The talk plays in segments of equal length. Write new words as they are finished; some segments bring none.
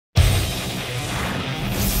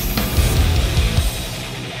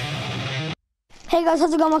Hey guys,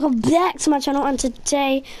 how's it going? Welcome back to my channel, and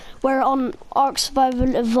today we're on Ark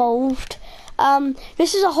Survival Evolved.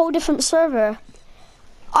 This is a whole different server.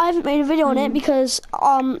 I haven't made a video on it because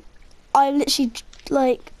I literally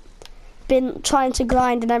like been trying to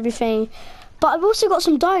grind and everything. But I've also got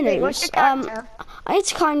some dinos. Wait, what's your character? I need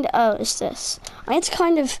to kind of it's this. I need to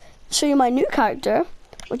kind of show you my new character,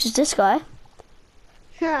 which is this guy.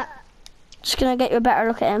 Just gonna get you a better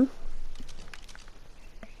look at him.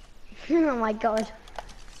 Oh my god.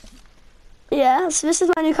 Yeah, so this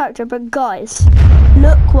is my new character, but guys,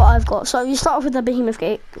 look what I've got. So you start off with the behemoth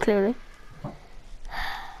gate, clearly.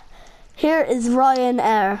 Here is Ryan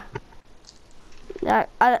Air.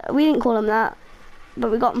 We didn't call him that,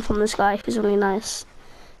 but we got him from this guy. He's really nice.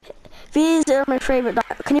 These are my favourite.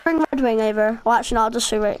 Can you bring Red Wing over? Well, actually, no, I'll just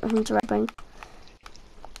show him to Red Wing.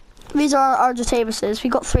 These are our Argentavises. We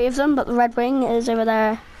got 3 of them, but the Red Wing is over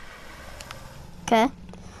there. Okay.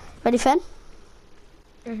 Ready, Finn?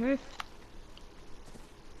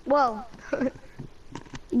 Whoa.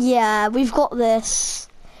 Yeah, we've got this.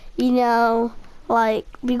 You know, like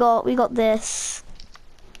we got this.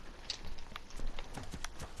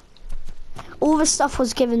 All this stuff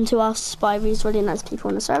was given to us by these really nice people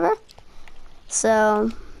on the server.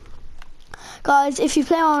 So, guys, if you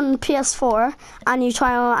play on PS4 and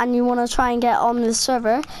you want to try and get on this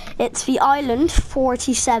server, it's the Island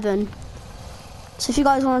 47. So if you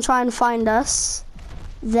guys want to try and find us,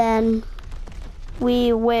 then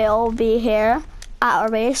we will be here at our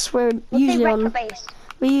base. We're usually on. Base?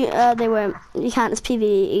 They won't. You can't. It's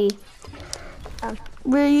PvE. Oh.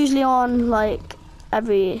 We're usually on like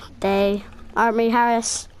every day, aren't we,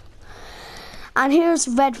 Harris? And here's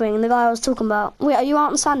Red Wing, the guy I was talking about. Wait, are you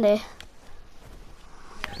out on Sunday?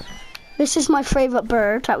 This is my favourite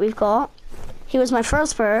bird that we've got. He was my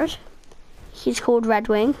first bird. He's called Red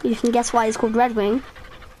Wing. You can guess why he's called Red Wing.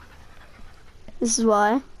 This is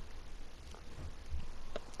why.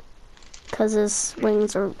 Because his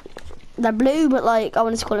wings are... They're blue, but like, I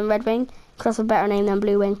wanted to call him Red Wing. Because that's a better name than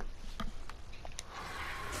Blue Wing.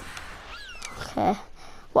 Okay.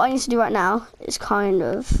 What I need to do right now is kind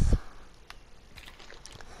of...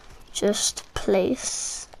 just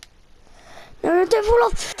place... No, don't fall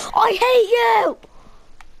off! I hate you!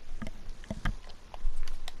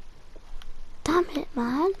 Damn it,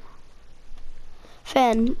 man.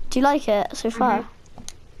 Finn, do you like it so far?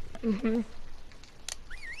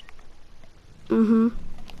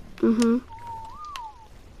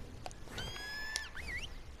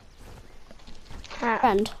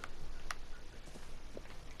 Friend.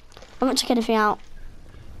 I'm not checking anything out.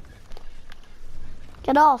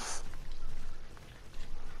 Get off.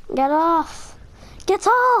 Get off. Get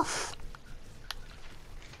off.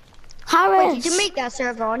 Harris. Wait, did you make that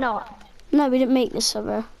server or not? No, we didn't make this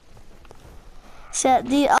server. So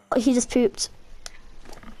he just pooped.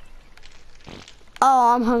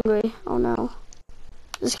 Oh, I'm hungry. Oh no.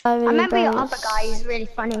 This guy really I remember your burns. other guy is really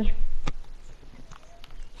funny.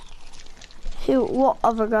 Who? What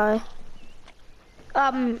other guy?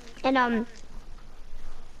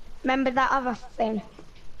 Remember that other thing?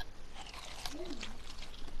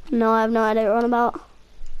 No, I have no idea what you're on about.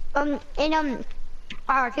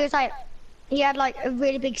 He was like, he had like a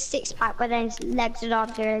really big 6-pack, but then his legs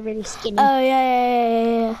are really skinny. Oh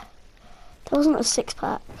yeah. That wasn't a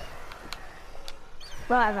 6-pack.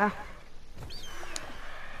 Whatever.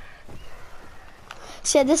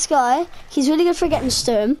 So yeah, this guy, he's really good for getting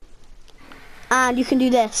stone. And you can do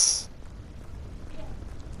this.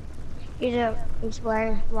 He's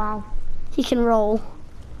wearing, wow. He can roll.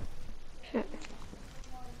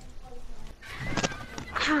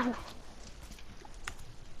 Ow.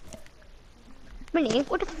 Minnie,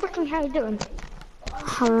 what the freaking hell are you doing?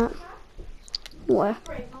 Where?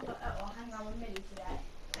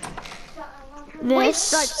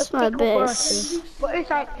 This is my base. What is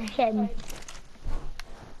like him?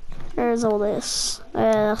 There's all this.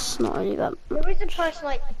 That's not really good. Who is the person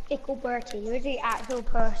like Pickle Bertie? Who is the actual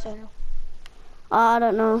person? I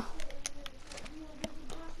don't know.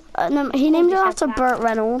 No, he named it after Burt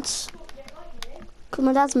Reynolds. Cause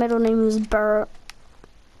my dad's middle name was Burt.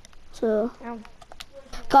 So,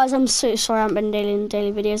 guys, I'm so sorry I haven't been doing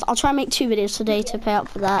daily videos. I'll try and make 2 videos today to pay up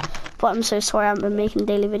for that. But I'm so sorry I haven't been making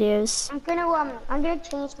daily videos. I'm gonna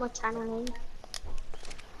change my channel name.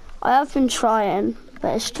 I have been trying,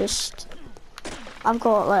 but it's just I've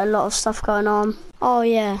got like a lot of stuff going on. Oh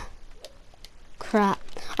yeah. Crap.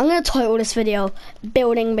 I'm gonna title this video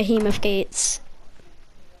 "Building Behemoth Gates"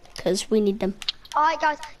 because we need them. Alright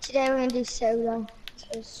guys, today we're gonna do solo.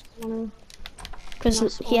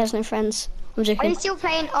 Because he has no friends. I'm joking. Are you still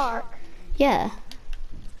playing Ark? Yeah.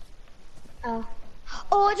 Oh.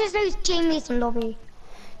 Oh, just those jinglies in lobby.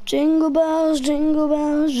 Jingle bells, jingle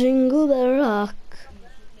bell rock.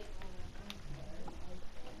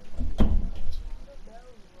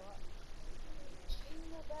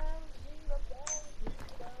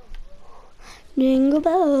 Jingle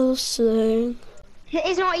bells sing.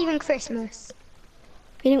 It's not even Christmas.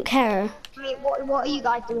 We don't care. I mean, what are you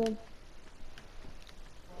guys doing?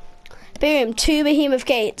 Boom, 2 behemoth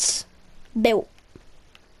gates. Built.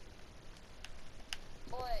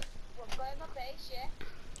 Oi, we're going my base, yeah?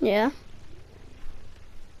 Yeah.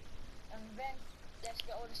 And then let's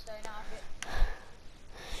get all the stone out of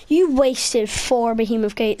it. You wasted 4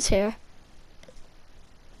 behemoth gates here.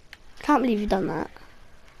 Can't believe you've done that.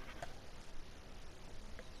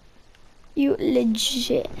 You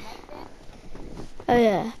legit. Oh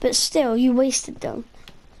yeah, but still, you wasted them.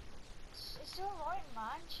 It's alright,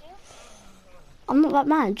 man, chill. I'm not that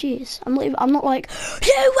mad, jeez. I'm not like,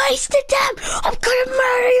 you wasted them! I'm gonna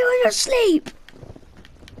murder you in your sleep!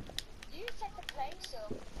 You set the place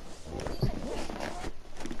up. You set the place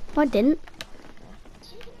up. I didn't.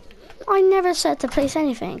 I never said to place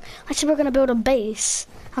anything. I said we're gonna build a base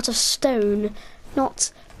out of stone,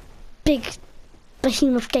 not big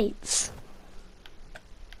behemoth gates.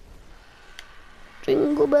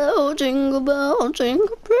 Jingle bell, jingle bell,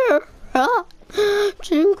 jingle bell, ah,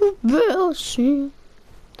 jingle bell, sing,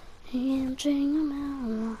 jingle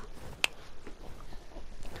bell.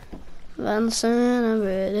 Vincent and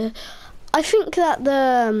Brady. I think that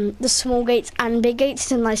the small gates and big gates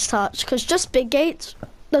is a nice touch, because just big gates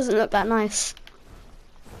doesn't look that nice.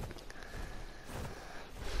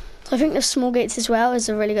 So I think the small gates as well is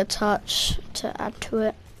a really good touch to add to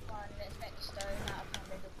it. Come on, let's make the stone out of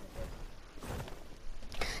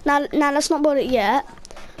my middle. Now let's not build it yet.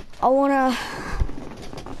 I wanna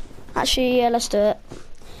actually, yeah, let's do it.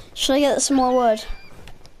 Should I get some more wood?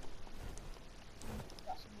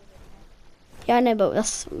 Yeah, I know,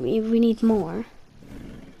 but we need more.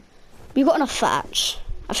 We've got enough thatch,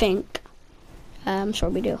 I think. I'm sure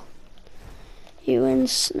we do. You and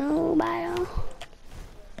Snow Battle.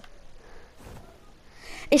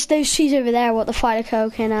 It's those trees over there what the fighter coal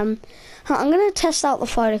can I'm gonna test out the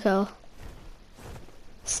fighter coal.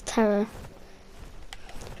 It's terror.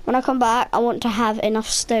 When I come back, I want to have enough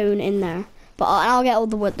stone in there. But I'll get all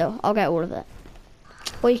the wood though. I'll get all of it.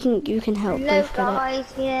 Or you can help Hello both get it.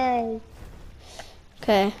 guys, yay.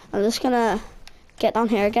 Okay, I'm just gonna get down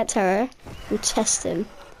here, get terror, and test him.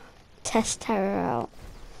 Test terror out.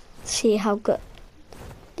 See how good.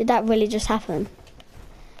 Did that really just happen?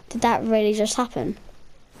 Did that really just happen?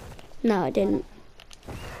 No, it didn't.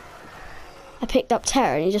 I picked up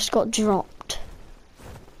terror and he just got dropped.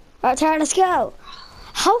 Alright, terror, let's go.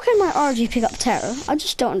 How can my RG pick up terror? I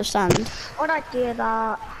just don't understand. Why'd I do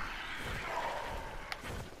that?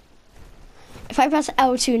 If I press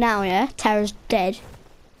L2 now, yeah, terror's dead.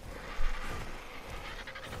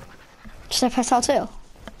 Should I press L2?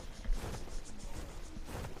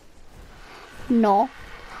 No.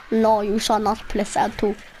 No, you shall not press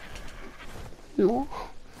L2. No.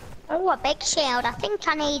 Oh, a big shield. I think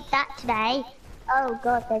I need that today. Oh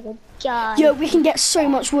god, there's a giant. Yo, we can get so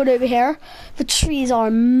much wood over here. The trees are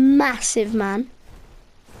massive, man.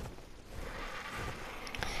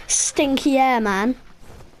 Stinky air, man.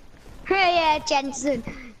 Yeah, Jensen.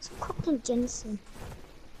 It's fucking Jensen.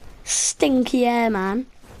 Stinky air, man.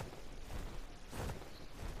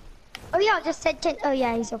 Oh yeah, I just said oh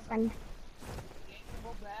yeah, he's your friend.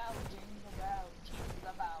 Jingle bell, jingle bell,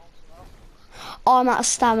 jingle bell. Oh, I'm out of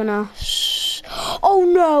stamina. Shh. Oh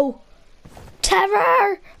no!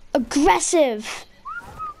 Terror! Aggressive!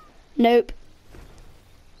 Nope.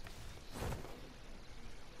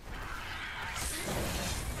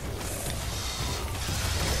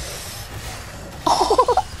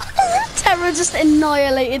 Terror just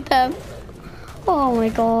annihilated them. Oh my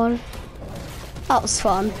god. That was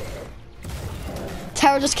fun.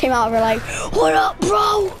 Terror just came out of her like, what up,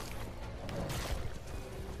 bro?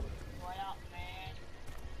 What up, man?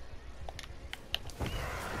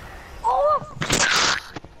 Oh!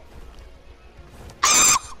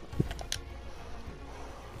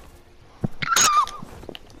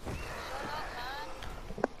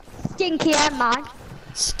 Stinky air man.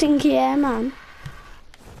 Stinky air, man.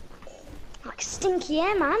 Like stinky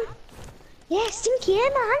air man. Yeah, stinky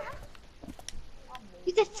air man.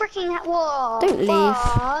 You the freaking whoa. Don't leave.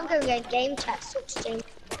 Whoa, I'm gonna get game chat switching.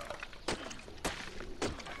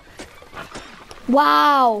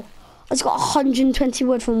 Wow. I just got 120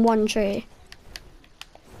 wood from one tree.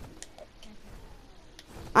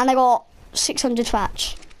 And I got 600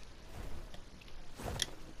 thatch.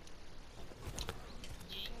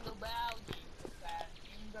 Jingle bell, jingle bell,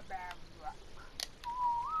 jingle bell rock.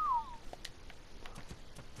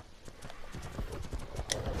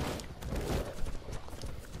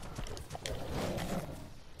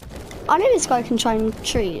 I know this guy can climb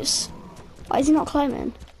trees. Why is he not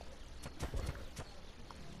climbing?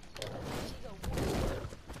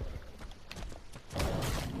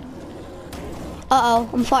 Uh-oh,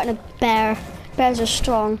 I'm fighting a bear. Bears are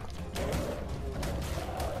strong.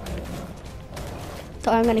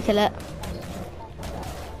 So I'm gonna kill it.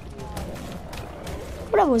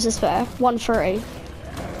 What level was this bear? 130.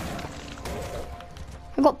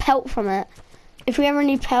 I got pelt from it. If we ever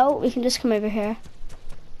need pelt, we can just come over here.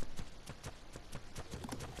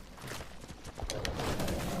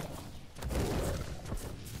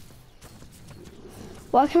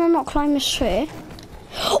 Why can I not climb this tree?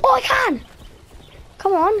 Oh, I can!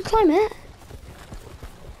 Come on, climb it.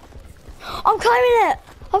 I'm climbing it!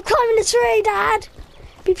 I'm climbing the tree, Dad!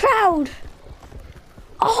 Be proud!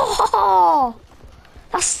 Oh!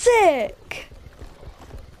 That's sick!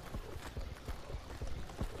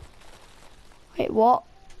 Wait, what?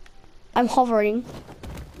 I'm hovering.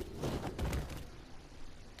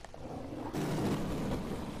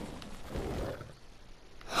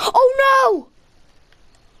 Oh no!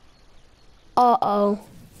 Uh-oh.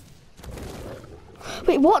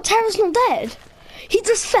 Wait, what? Tara's not dead? He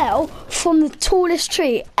just fell from the tallest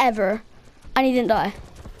tree ever. And he didn't die.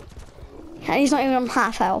 And he's not even on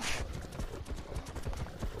half health.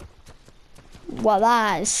 Well,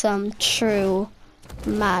 that is some true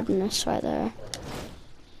madness right there.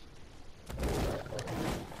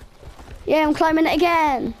 Yeah, I'm climbing it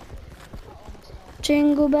again.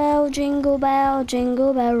 Jingle bell, jingle bell,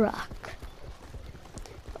 jingle bell rock.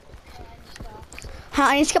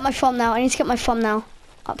 I need to get my thumbnail. I need to get my thumbnail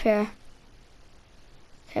up here.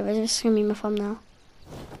 Okay, but this is gonna be my thumbnail.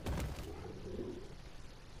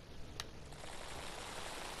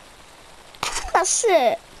 That's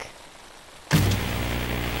sick.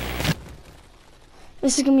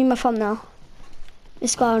 This is gonna be my thumbnail.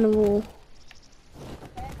 This guy on the wall.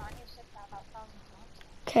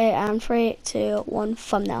 Okay, and 3, 2, 1,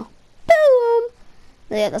 thumbnail. Boom!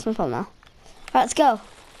 Yeah, that's my thumbnail. Alright, let's go.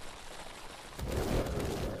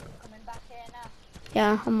 Coming back here now.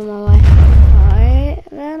 Yeah, I'm on my way. Alright,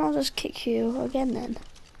 then I'll just kick you again then. You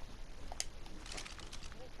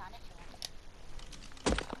can if you want.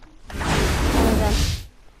 Again.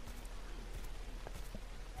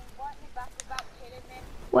 Invite me back without killing me.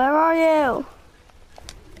 Where are you?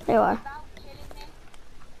 There you are. Without killing me.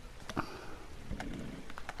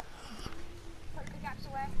 Put the gaps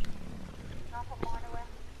away. And I'll put mine away.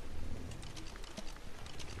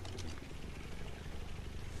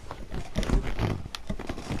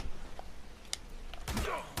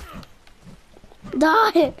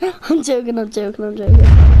 Die! I'm joking, I'm joking, I'm joking.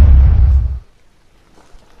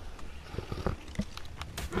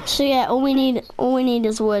 So yeah, all we need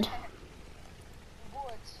is wood.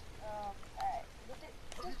 Woods.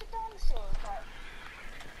 Does the dinosaurs like?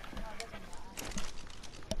 No, it doesn't matter.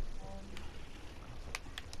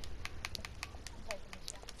 I'm taking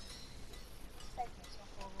this one. Taking this one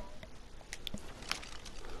for a while.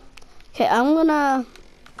 Okay, I'm gonna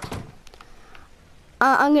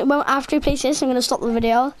after we place this, I'm gonna stop the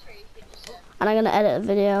video Tree, did you say? and I'm gonna edit the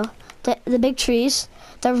video. The big trees,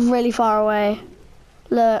 they're really far away.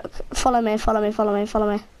 Look, follow me, follow me, follow me, follow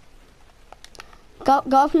me. Go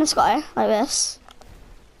up in the sky like this.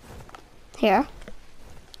 Here.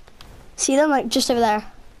 See them like just over there.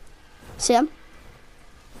 See them?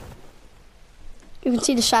 You can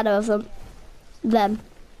see the shadow of them. Them.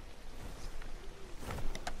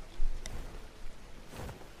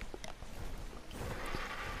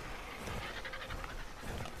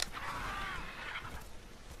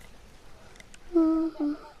 Oh,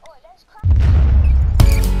 let's crack.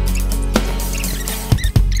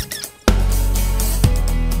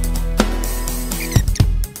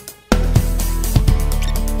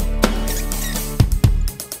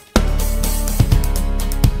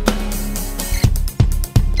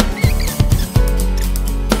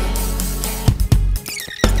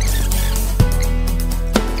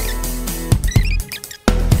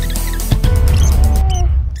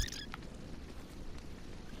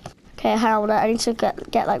 Okay, Harold, I need to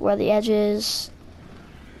get like where the edge is.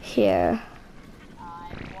 Here. I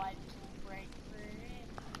want to break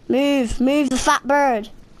free. Move the fat bird.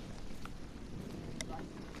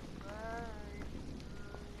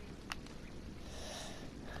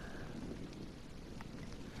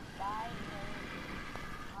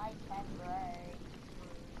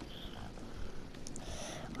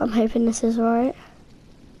 I'm hoping this is right.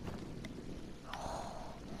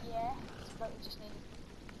 Yeah, but we just need.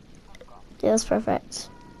 Yeah, that's perfect.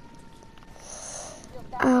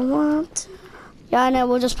 I want. Yeah, I know.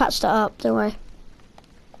 We'll just patch that up. Don't worry.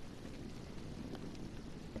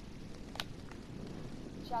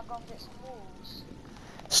 Shall I go and get some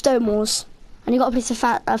stone walls, and you got to place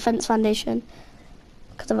a fence foundation,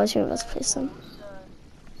 because otherwise you won't be able to place them.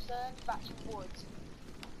 Stone, thatch and wood.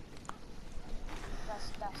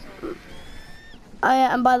 That's all. Oh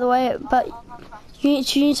yeah, and by the way, but I'll have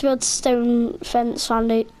thatch. you need to build stone fence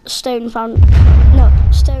stone.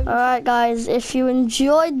 Alright guys, if you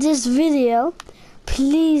enjoyed this video,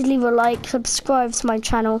 please leave a like, subscribe to my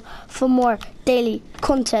channel for more daily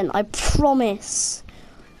content. I promise.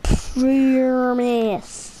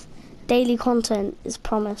 Daily content is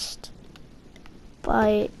promised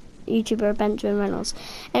by YouTuber Benjamin Reynolds.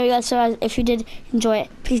 Anyway guys, so guys, if you did enjoy it,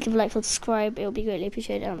 please leave a like, subscribe. It will be greatly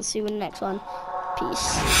appreciated, and I'll see you in the next one.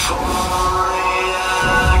 Peace.